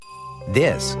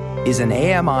This is an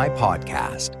AMI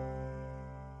podcast.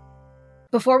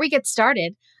 Before we get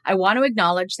started, I want to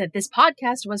acknowledge that this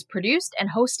podcast was produced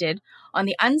and hosted on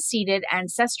the unceded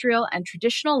ancestral and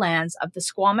traditional lands of the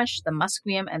Squamish, the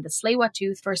Musqueam, and the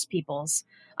Tsleil-Waututh First Peoples.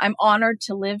 I'm honored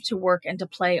to live, to work, and to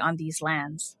play on these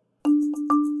lands.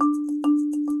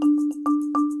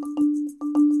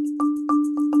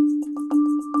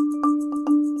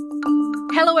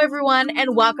 Hello, everyone,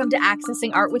 and welcome to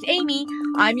Accessing Art with Amy.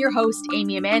 I'm your host,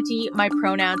 Amy Amanti. My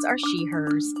pronouns are she,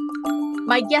 hers.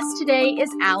 My guest today is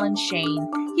Alan Shane.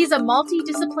 He's a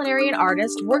multidisciplinary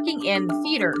artist working in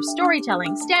theater,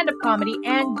 storytelling, stand-up comedy,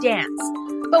 and dance.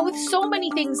 But with so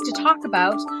many things to talk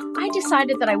about, I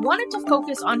decided that I wanted to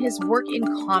focus on his work in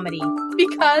comedy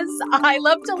because I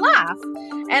love to laugh.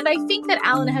 And I think that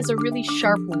Alan has a really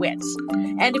sharp wit.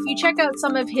 And if you check out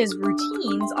some of his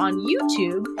routines on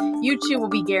YouTube, you too will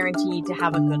be guaranteed to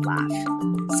have a good laugh.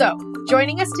 So,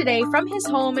 joining us today from his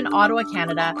home in Ottawa,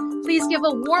 Canada, please give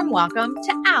a warm welcome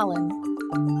to Alan.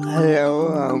 Hello,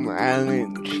 I'm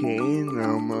Alan Shane.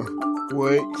 I'm a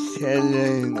white settler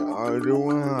in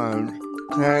Ottawa. I'm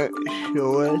cut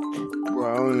short,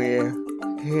 brown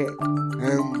hair,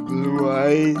 and blue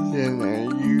eyes, and I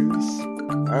use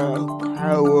a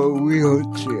power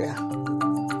wheelchair.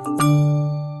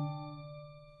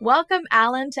 Welcome,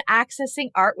 Alan, to Accessing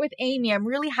Art with Amy. I'm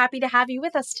really happy to have you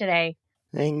with us today.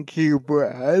 Thank you for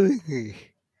having me.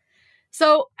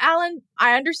 So, Alan,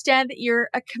 I understand that you're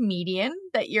a comedian,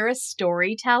 that you're a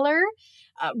storyteller,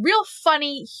 a real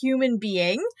funny human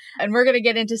being, and we're going to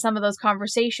get into some of those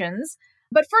conversations.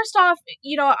 But first off,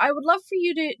 I would love for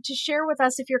you to share with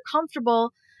us, if you're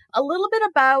comfortable, a little bit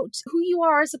about who you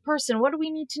are as a person. What do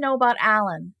we need to know about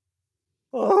Alan?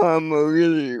 Oh, I'm a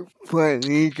really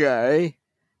funny guy.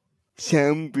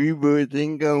 Some people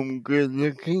think I'm good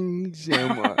looking,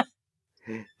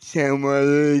 some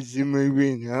others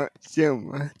maybe not so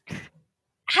much.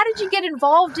 How did you get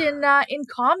involved in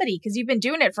comedy? Because you've been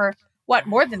doing it for,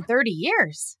 more than 30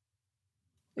 years?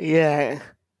 Yeah.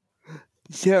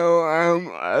 So,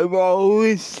 I've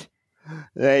always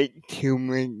liked to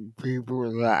make people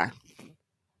laugh.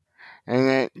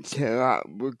 And that's a lot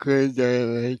because I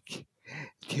like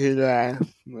to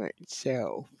laugh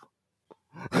myself.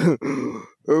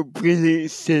 A pretty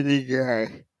silly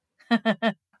guy.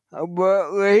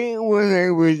 But late when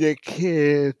I was a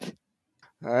kid,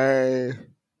 I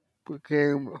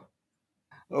became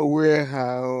aware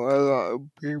how a lot of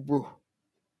people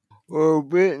were a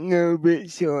bit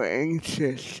nervous or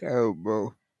anxious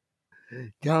about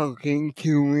talking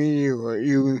to me or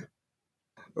even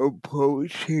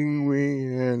approaching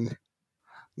me, and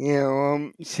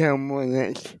I'm someone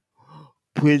that's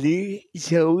pretty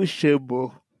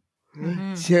sociable.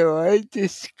 Mm-hmm. So I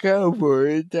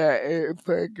discovered that if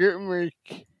I could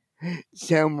make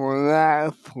someone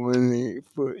laugh when they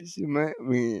first met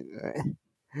me,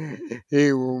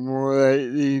 they were more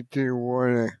likely to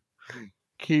want to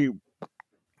keep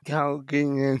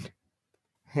talking and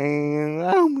hanging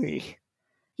around me.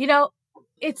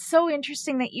 It's so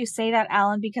interesting that you say that,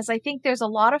 Alan, because I think there's a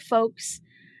lot of folks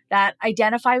that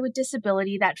identify with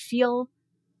disability that feel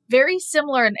very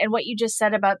similar in what you just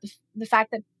said about the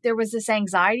fact that there was this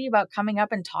anxiety about coming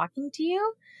up and talking to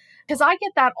you. Because I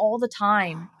get that all the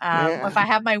time. If I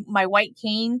have my white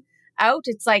cane out,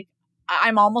 it's like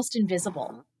I'm almost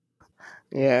invisible.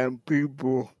 Yeah,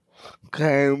 people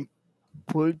kind of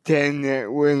pretend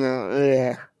that we're not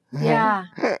there. Yeah.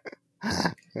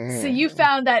 So you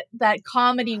found that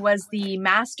comedy was the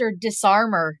master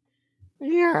disarmer.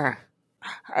 Yeah.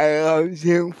 I love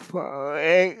to follow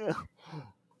it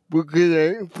because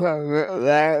I found that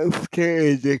laughter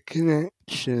is a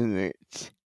connection.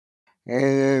 It's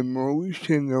an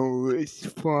emotional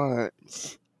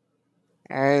response.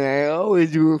 And I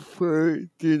always refer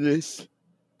to this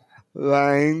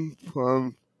line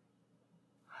from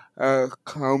a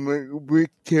comic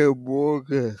Victor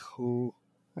Borge, who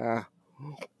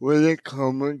was a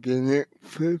comic in the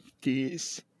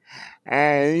 50s.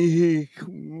 And he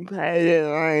had a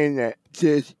line that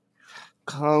says,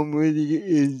 comedy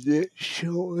is the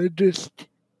shortest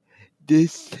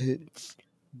distance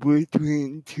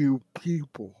between two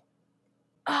people.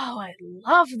 Oh, I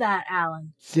love that,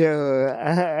 Alan.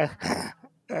 So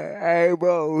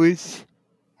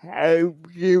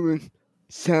I've given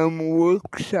some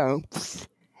workshops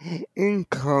in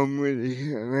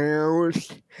comedy, and I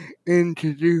always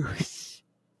introduce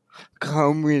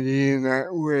comedy in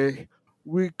that way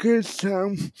because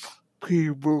some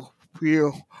people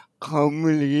feel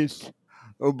comedy is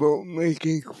about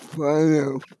making fun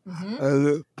of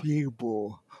other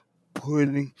people,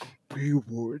 putting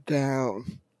people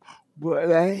down.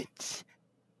 But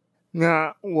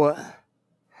not what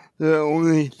the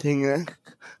only thing that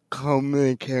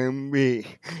comedy can be.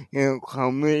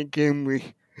 Comedy can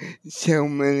be so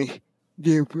many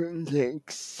different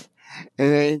things.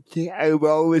 And I think I've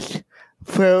always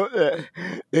felt that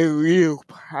the real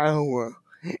power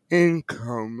in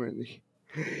comedy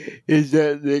is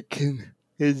that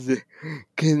is the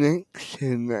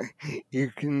connection that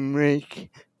you can make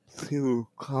through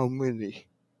comedy.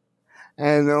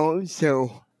 And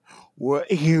also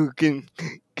what you can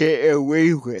get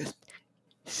away with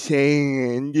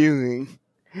saying and doing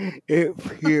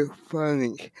if you're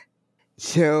funny.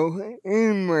 So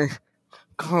in my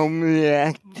comedy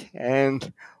act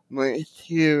and my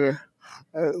theater,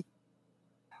 a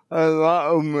lot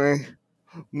of my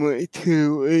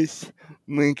material is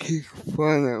making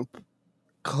fun of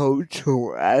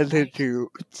cultural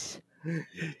attitudes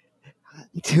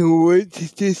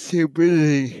towards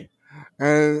disability,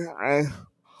 and I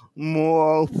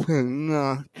more often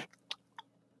not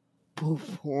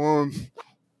perform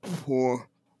for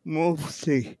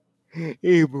mostly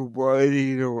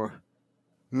able-bodied or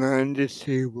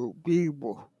non-disabled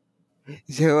people.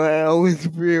 So I always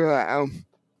feel like I'm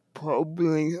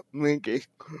probably making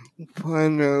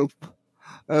fun of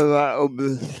a lot of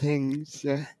the things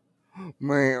that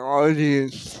my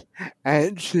audience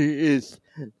actually is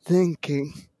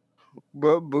thinking.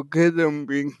 But because I'm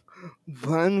being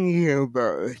funny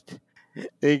about it,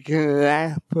 they can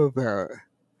laugh about it.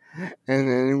 And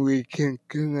then we can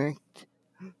connect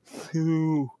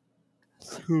through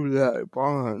that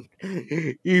bond.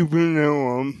 Even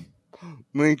though I'm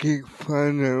making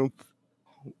fun of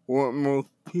what most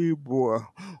people are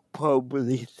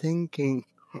probably thinking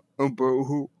about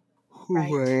who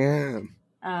Right. I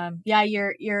am. Yeah,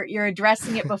 you're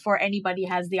addressing it before anybody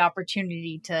has the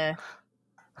opportunity to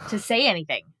say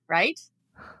anything, right?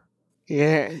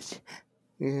 Yes.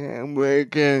 Yeah,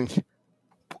 because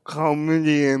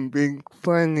comedy and being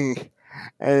funny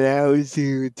allows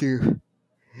you to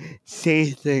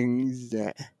say things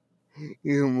that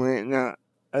you might not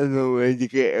otherwise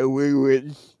get away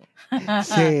with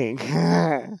saying.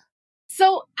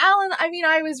 So, Alan, I mean,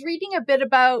 I was reading a bit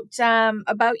about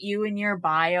you in your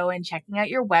bio and checking out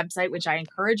your website, which I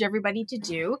encourage everybody to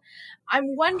do.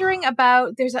 I'm wondering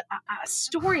about, there's a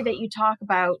story that you talk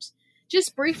about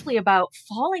just briefly about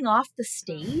falling off the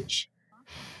stage.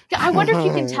 I wonder if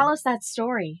you can tell us that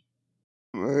story.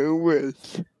 It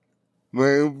was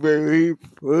my very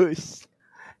first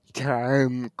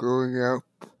time going up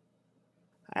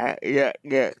at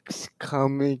Yax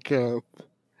Comic Up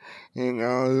in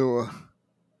Ottawa.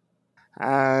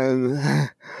 The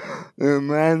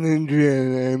manager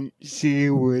and MC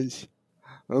was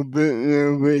a bit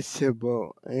nervous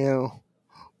about,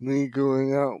 me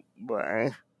going up, but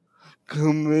I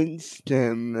convinced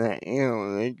them that,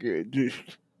 they could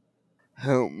just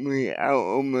help me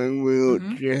out of my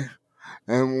wheelchair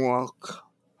and walk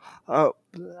up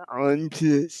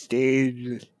onto the stage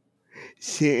and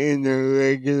sit in a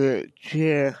regular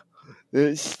chair.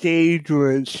 The stage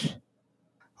was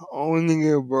only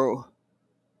about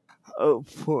a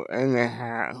foot and a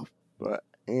half, but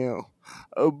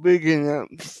a big enough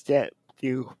step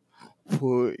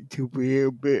for it to be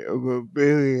a bit of a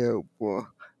barrier for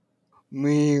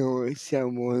me or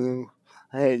someone who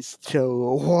has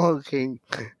trouble walking.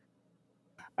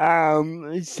 So I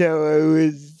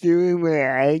was doing my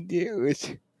act, it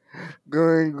was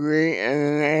going great, and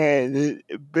then I had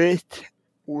a bit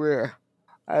where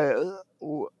I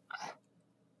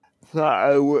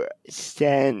thought I would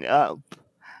stand up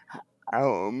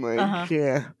out of my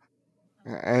chair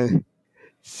and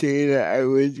say that I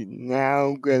was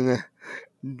now gonna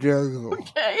juggle.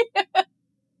 Okay.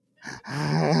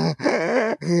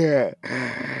 Yeah.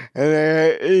 And I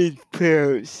had these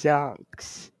pair of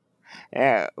socks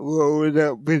that rolled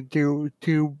up into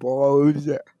two balls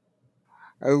that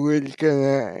I was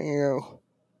gonna,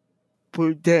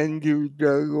 pretend to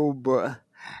juggle, but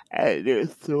I had to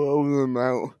throw them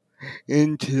out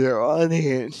into the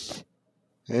audience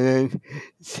and then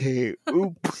say,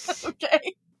 oops.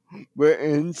 Okay. But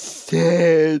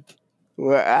instead,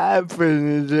 what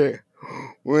happened is that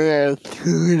when I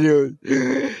threw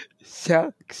those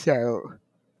socks out,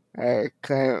 I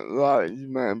kind of lost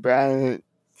my balance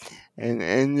and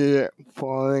ended up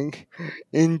falling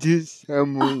into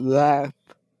someone's lap.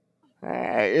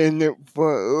 I ended up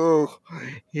falling.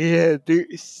 He had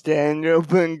to stand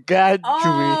up and catch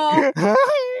me.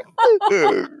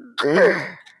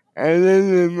 And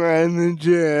then the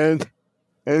manager and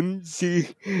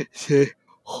MC said,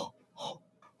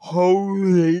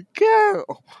 holy cow,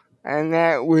 And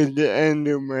that was the end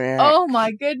of my act. Oh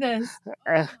my goodness.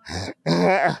 And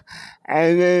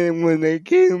then when they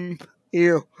came,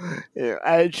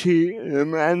 actually, the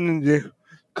manager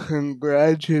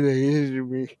congratulated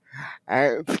me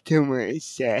after my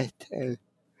set and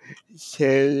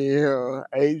said,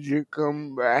 I should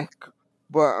come back,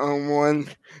 but on one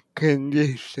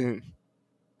condition,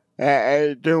 that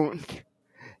I don't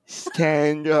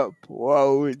stand up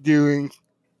while we're doing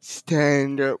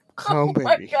stand-up comedy.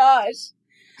 Oh my gosh.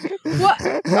 What?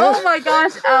 Oh my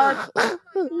gosh, Alex. What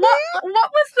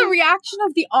was the reaction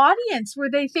of the audience? Were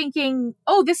they thinking,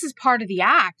 oh, this is part of the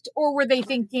act? Or were they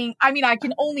thinking, I mean, I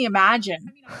can only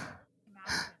imagine.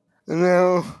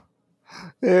 No,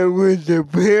 there was a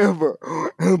bit of a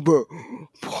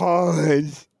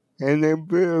pause and a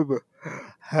bit of a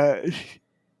hush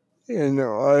in the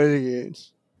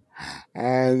audience.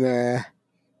 And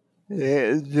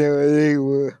they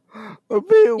were a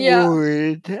bit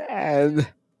worried.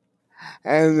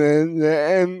 And then the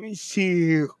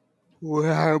MC, who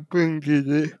happened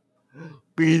to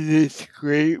be this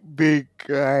great big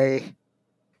guy,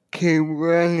 came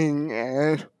running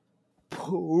and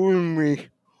pulled me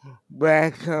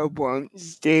back up on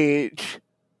stage.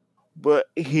 But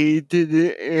he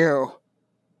didn't,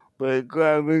 by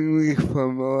grabbing me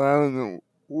from around the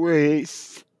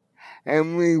waist,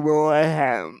 and we both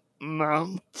had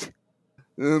mounted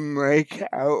the mic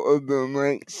out of the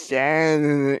mic stand,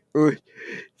 and it was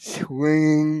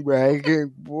swinging back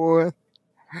and forth.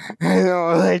 And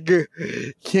all I could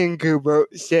think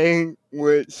about saying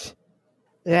was,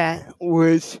 that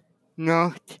was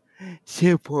not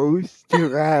supposed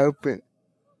to happen.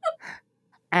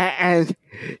 And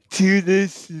to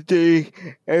this day,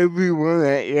 everyone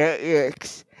at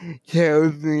Yet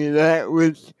tells me that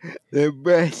was the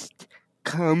best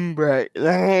comeback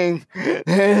line that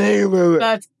they've ever.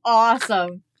 That's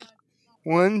awesome.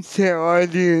 Once the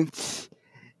audience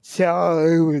saw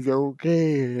it was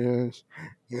okay,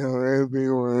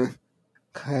 everyone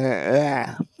kind of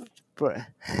laughed. But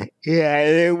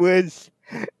yeah, it was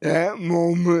that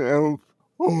moment of,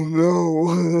 oh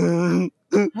no.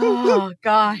 Oh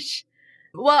gosh.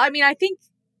 Well, I mean, I think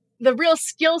the real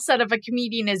skill set of a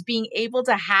comedian is being able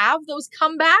to have those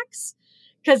comebacks.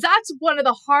 Because that's one of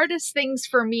the hardest things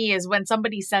for me is when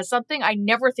somebody says something, I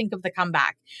never think of the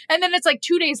comeback. And then it's like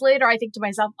 2 days later, I think to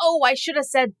myself, oh, I should have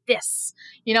said this.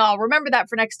 I'll remember that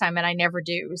for next time, and I never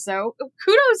do. So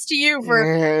kudos to you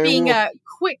for being a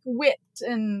quick wit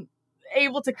and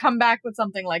able to come back with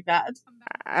something like that.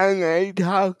 And I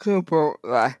talk about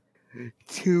that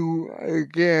too,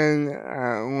 again,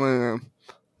 when I'm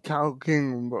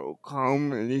talking about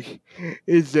comedy,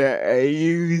 is that I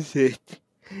use it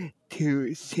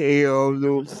to say all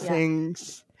those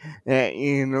things that,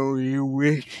 you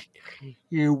wish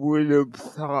you would have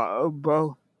thought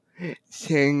about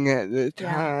saying at the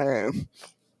time.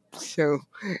 So,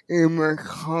 in my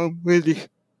comedy,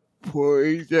 for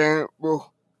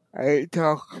example, I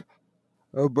talk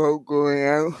about going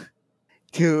out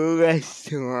to a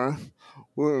restaurant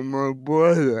with my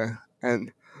brother,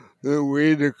 and the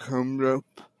waiter comes up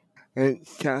and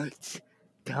starts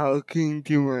talking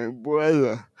to my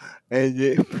brother as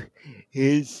if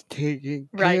he's taking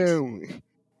care of me.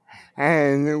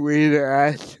 And the waiter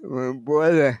asks my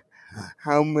brother,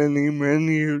 how many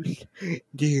menus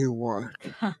do you want?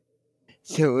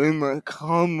 So in my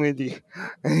comedy,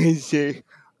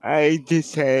 I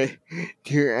decided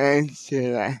to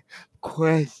answer that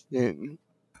question.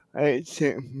 I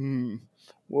said,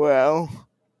 well,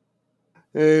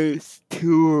 there's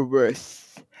 2 of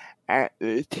us at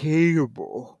the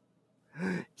table,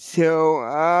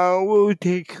 so we'll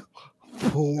take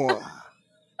 4.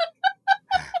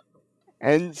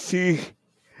 And see,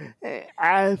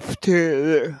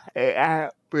 after it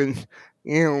happened,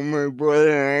 my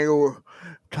brother and I were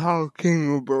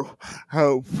talking about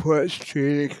how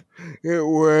frustrating it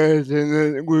was, and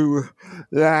then we were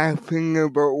laughing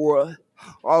about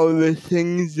all the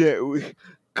things that we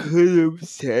could have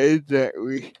said that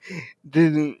we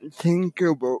didn't think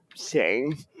about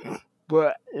saying.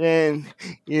 But then,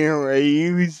 I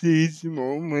use these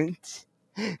moments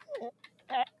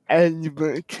as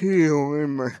material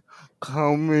in my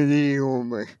comedy or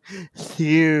my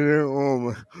theater or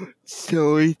my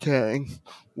storytelling,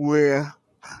 where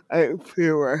I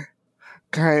feel I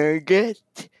kind of get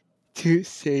to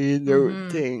say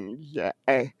those things that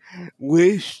I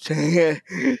wish I had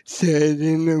said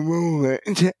in the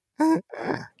moment.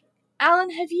 Alan,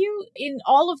 have you, in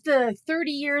all of the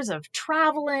 30 years of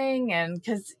traveling, and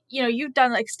because, you've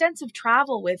done extensive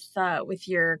travel with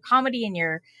your comedy and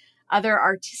your other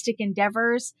artistic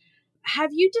endeavors,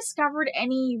 have you discovered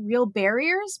any real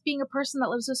barriers being a person that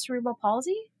lives with cerebral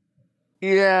palsy?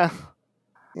 Yeah,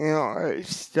 I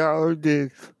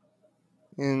started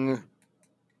in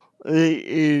the late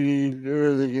 80s,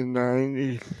 early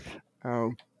 90s.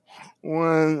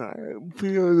 When I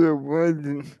feel there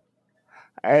wasn't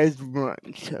as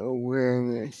much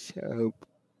awareness of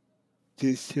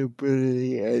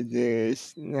disability as there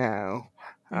is now.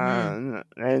 And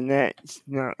that's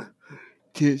not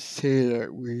to say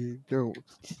that we don't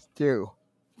still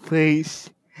face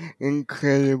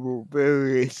incredible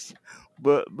barriers,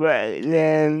 but back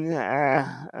then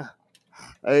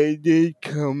I did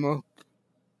come up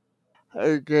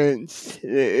against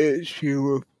the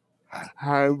issue of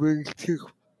having to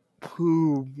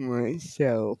prove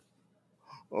myself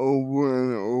over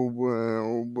and over and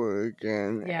over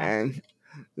again, and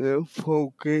the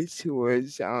focus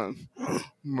was on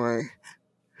my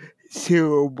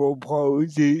cerebral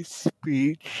palsy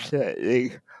speech, that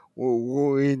they were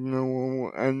worried no one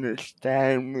would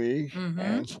understand me.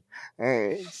 And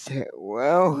I said,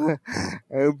 well,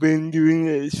 I've been doing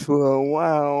this for a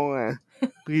while, and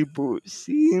people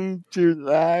seem to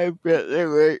laugh at the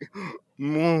right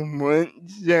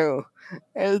moment, so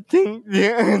I think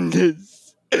they're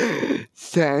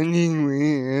understanding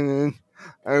me. And then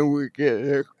I would get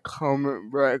a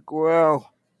comment back,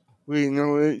 well, we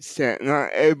noticed that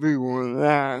not everyone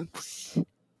laughs.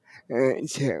 And I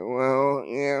said, well,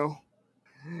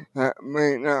 that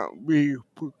might not be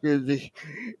because they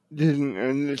didn't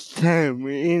understand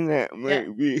me. That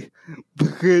might be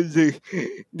because they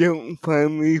don't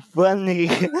find me funny.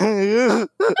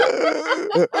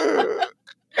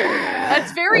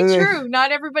 That's very true.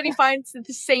 Not everybody finds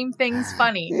the same things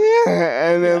funny.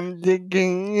 Yeah, and I'm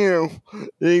thinking,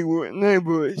 they would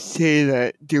never say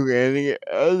that to any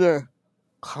other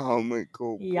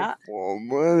comical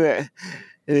performer, that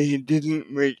they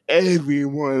didn't make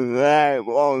everyone laugh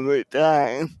all the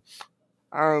time.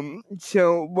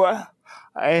 But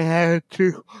I had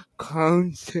to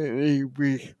constantly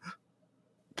be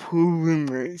proving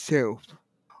myself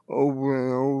over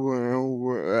and over and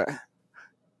over.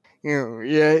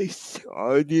 Yes,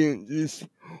 audiences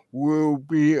will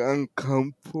be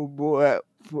uncomfortable at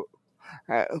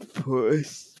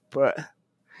first, but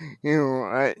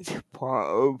that's part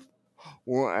of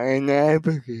what I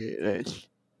navigate. That's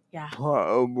part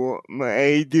of what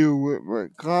I do with my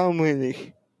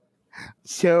comedy.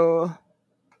 So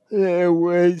there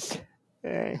was,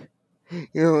 that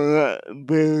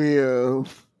barrier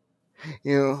of,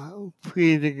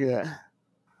 feeling that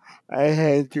I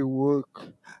had to work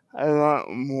a lot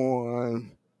more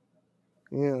on,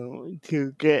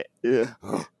 to get the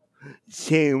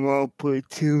same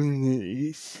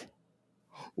opportunities,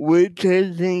 which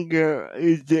I think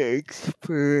is the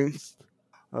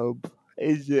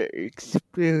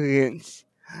experience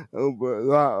of a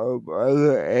lot of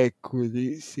other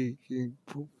equity-seeking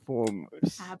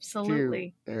performers.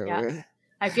 Absolutely. Too. Yeah.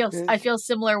 I feel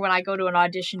similar when I go to an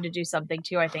audition to do something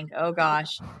too. I think, oh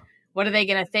gosh, what are they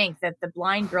going to think? That the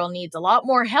blind girl needs a lot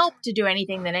more help to do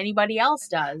anything than anybody else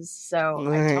does. So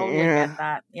I totally get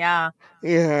that. Yeah.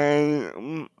 Yeah,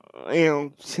 and,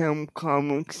 some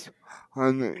comics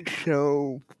on the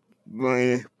show might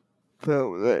have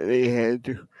felt that they had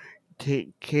to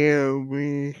take care of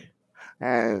me,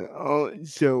 and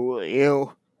also,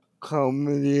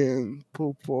 comedy and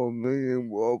performing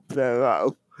involved a lot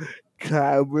of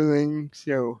traveling,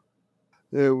 so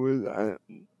there was a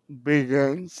big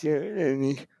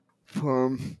uncertainty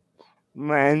from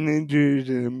managers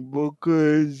and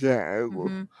bookers that I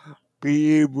will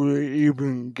be able to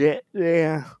even get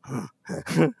there.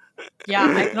 Yeah,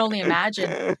 I can only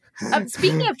imagine.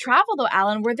 Speaking of travel, though,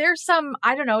 Alan, were there some,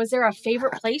 I don't know, is there a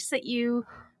favorite place that you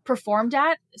performed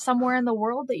at somewhere in the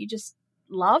world that you just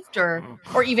loved or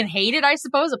even hated, I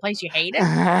suppose, a place you hated?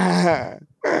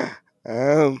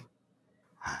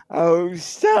 I'll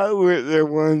start with the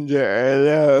ones that I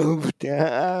loved.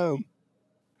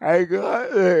 I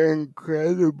got the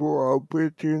incredible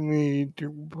opportunity to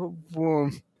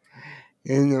perform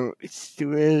in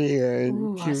Australia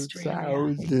in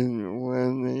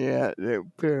 2001 at the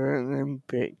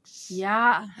Paralympics.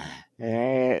 Yeah.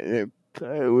 And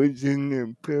I was in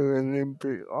the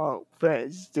Paralympic Art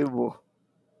Festival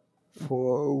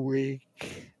for a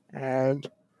week, and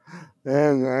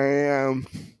then I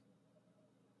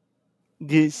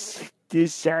just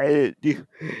decided to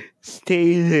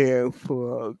stay there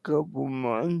for a couple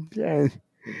months and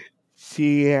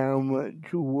see how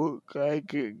much work I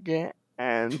could get,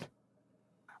 and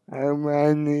I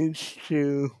managed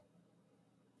to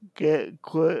get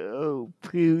quite a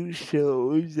few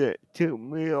shows that took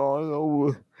me all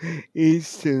over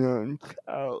Eastern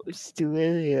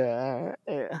Australia.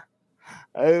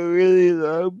 I really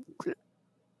loved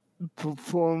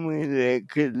performing there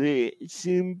because it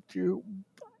seemed to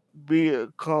be a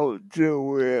culture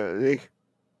where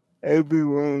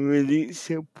everyone really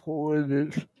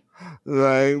supported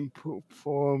live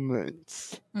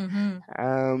performance. Mm-hmm.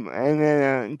 And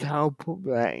then on top of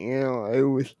that, it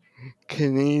was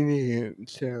Canadian,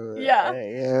 so Yeah.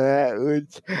 that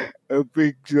was a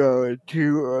big draw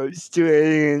too.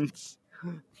 Australians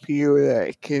feel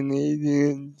that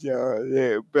Canadians are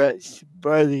their best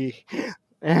buddy, so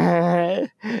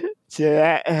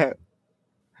that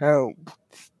helped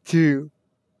too.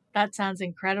 That sounds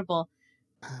incredible.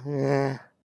 Yeah.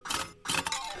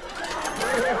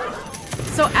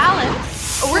 So, Alan,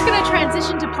 we're going to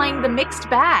transition to playing the mixed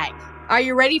bag. Are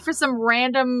you ready for some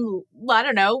random, I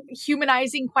don't know,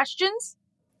 humanizing questions?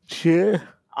 Sure.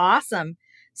 Awesome.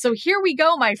 So here we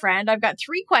go, my friend. I've got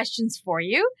 3 questions for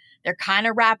you. They're kind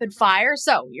of rapid fire.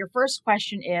 So your first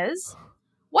question is,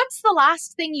 what's the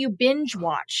last thing you binge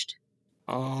watched?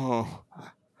 Oh,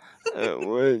 it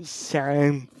was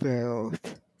Seinfeld.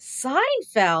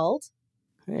 Seinfeld?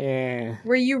 Yeah.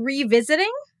 Were you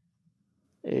revisiting?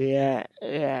 Yeah.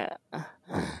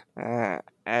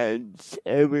 As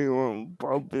everyone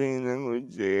probably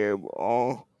knows, they have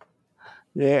all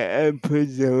their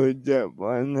episodes up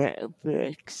on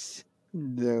Netflix.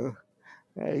 So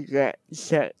I got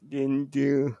sucked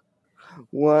into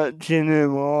watching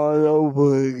them all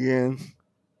over again.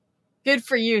 Good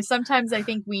for you. Sometimes I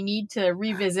think we need to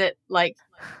revisit, like,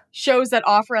 shows that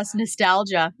offer us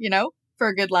nostalgia, for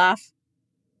a good laugh.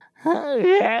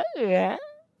 Yeah.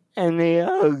 And they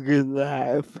all good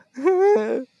laugh.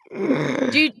 Do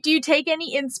you take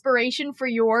any inspiration for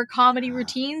your comedy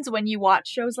routines when you watch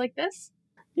shows like this?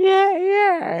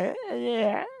 Yeah.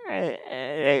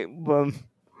 Like from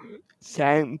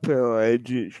Seinfeld, I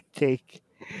just take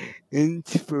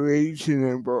inspiration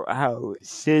about how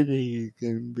silly you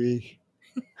can be.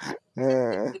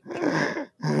 And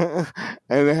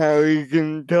how you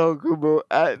can talk about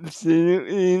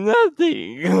absolutely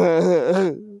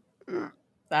nothing.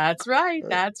 That's right.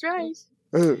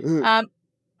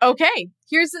 Okay,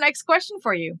 here's the next question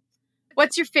for you.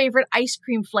 What's your favorite ice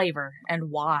cream flavor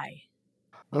and why?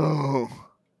 Oh,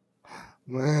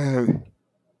 man.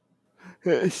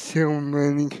 There's so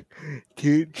many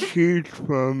to choose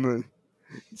from and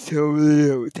so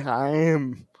little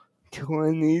time.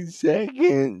 20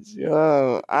 seconds.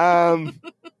 I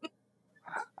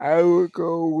would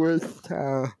go with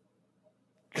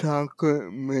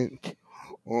chocolate mint.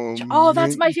 Oh,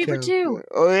 that's my favorite too.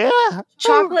 Oh, yeah?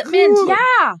 Chocolate mint,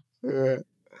 yeah. Yeah.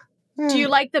 Do you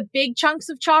like the big chunks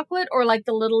of chocolate or like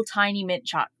the little tiny mint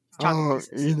chocolate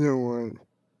pieces? Either one.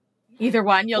 Either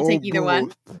one? You'll take either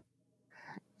one?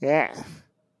 Yeah.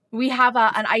 We have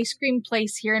an ice cream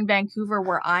place here in Vancouver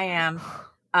where I am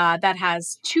that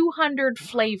has 200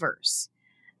 flavors.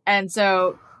 And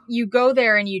so you go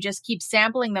there and you just keep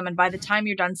sampling them. And by the time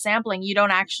you're done sampling, you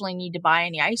don't actually need to buy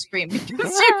any ice cream because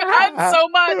you've had so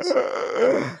much.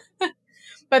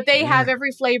 But they have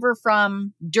every flavor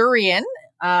from durian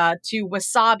to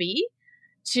wasabi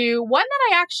to one that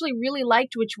I actually really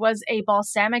liked, which was a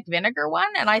balsamic vinegar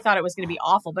one. And I thought it was going to be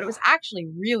awful, but it was actually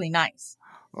really nice.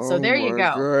 So there you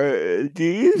go. God. Do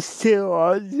you still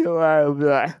also have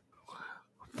that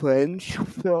French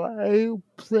fry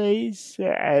place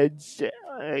that has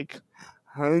like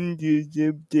hundreds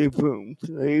of different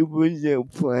flavors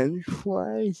of French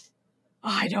fries? Oh,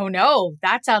 I don't know.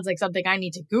 That sounds like something I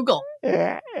need to Google.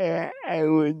 I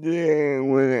was there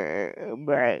when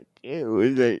it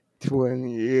was like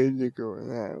 20 years ago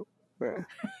now. But,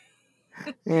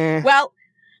 Well,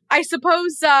 I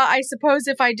suppose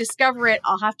if I discover it,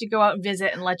 I'll have to go out and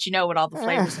visit and let you know what all the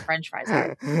flavors of French fries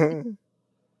are.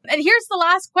 And here's the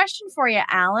last question for you,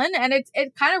 Alan, and it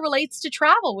kind of relates to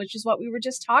travel, which is what we were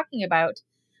just talking about.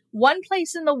 One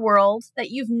place in the world that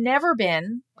you've never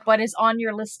been, but is on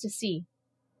your list to see.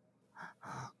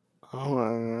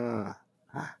 Well,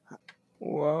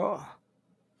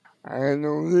 I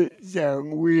know that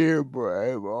sounds weird, but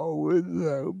I've always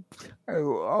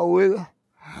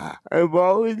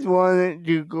wanted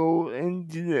to go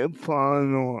into the far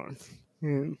north.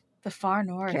 The far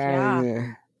north,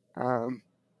 China. yeah.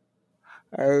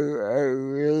 I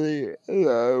really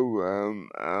love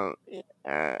out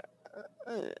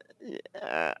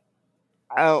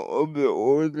of the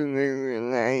ordinary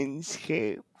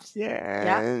landscapes,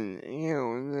 and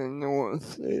the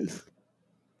north is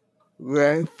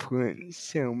referenced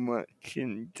so much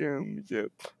in terms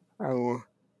of our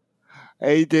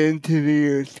identity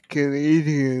as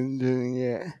Canadians, and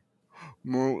yet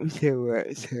most of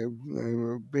us have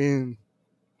never been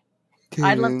to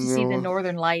I'd love to see the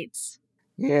Northern Lights.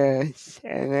 Yes,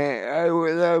 and I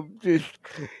would love just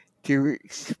to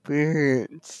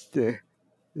experience the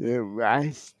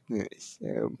vastness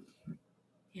of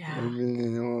the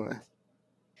North.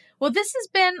 Well, this has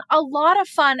been a lot of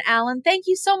fun, Alan. Thank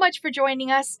you so much for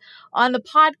joining us on the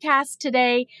podcast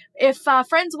today. If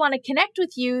friends want to connect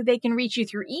with you, they can reach you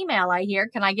through email, I hear.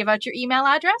 Can I give out your email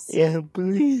address? Yeah,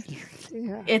 please.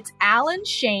 Yeah. It's Alan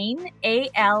Shain,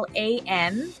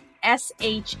 ALANSHAIN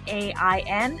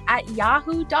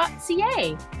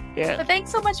 @yahoo.ca. Yeah. So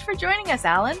thanks so much for joining us,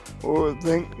 Alan. Well,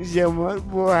 thanks so much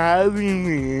for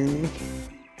having me.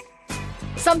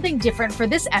 Something different for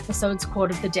this episode's quote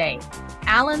of the day.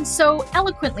 Alan so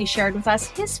eloquently shared with us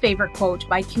his favorite quote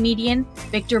by comedian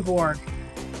Victor Borg.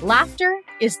 Laughter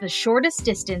is the shortest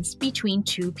distance between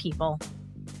two people.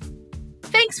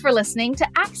 Thanks for listening to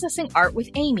Accessing Art with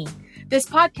Amy. This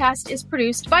podcast is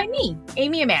produced by me,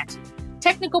 Amy Amant.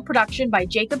 Technical production by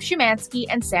Jacob Szymanski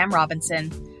and Sam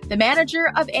Robinson. The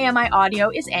manager of AMI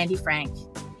Audio is Andy Frank.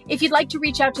 If you'd like to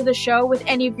reach out to the show with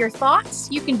any of your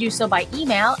thoughts, you can do so by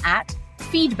email at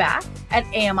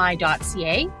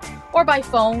feedback@ami.ca or by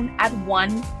phone at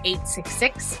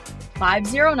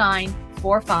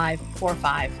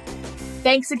 1-866-509-4545.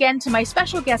 Thanks again to my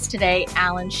special guest today,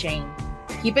 Alan Shain.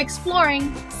 Keep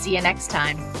exploring. See you next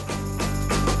time.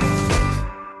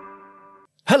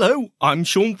 Hello, I'm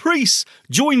Sean Priest.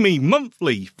 Join me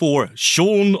monthly for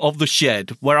Shaun of the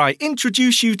Shed, where I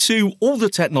introduce you to all the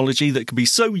technology that can be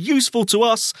so useful to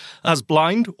us as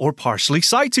blind or partially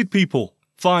sighted people.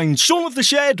 Find Shaun of the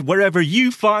Shed wherever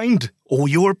you find all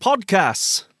your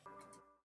podcasts.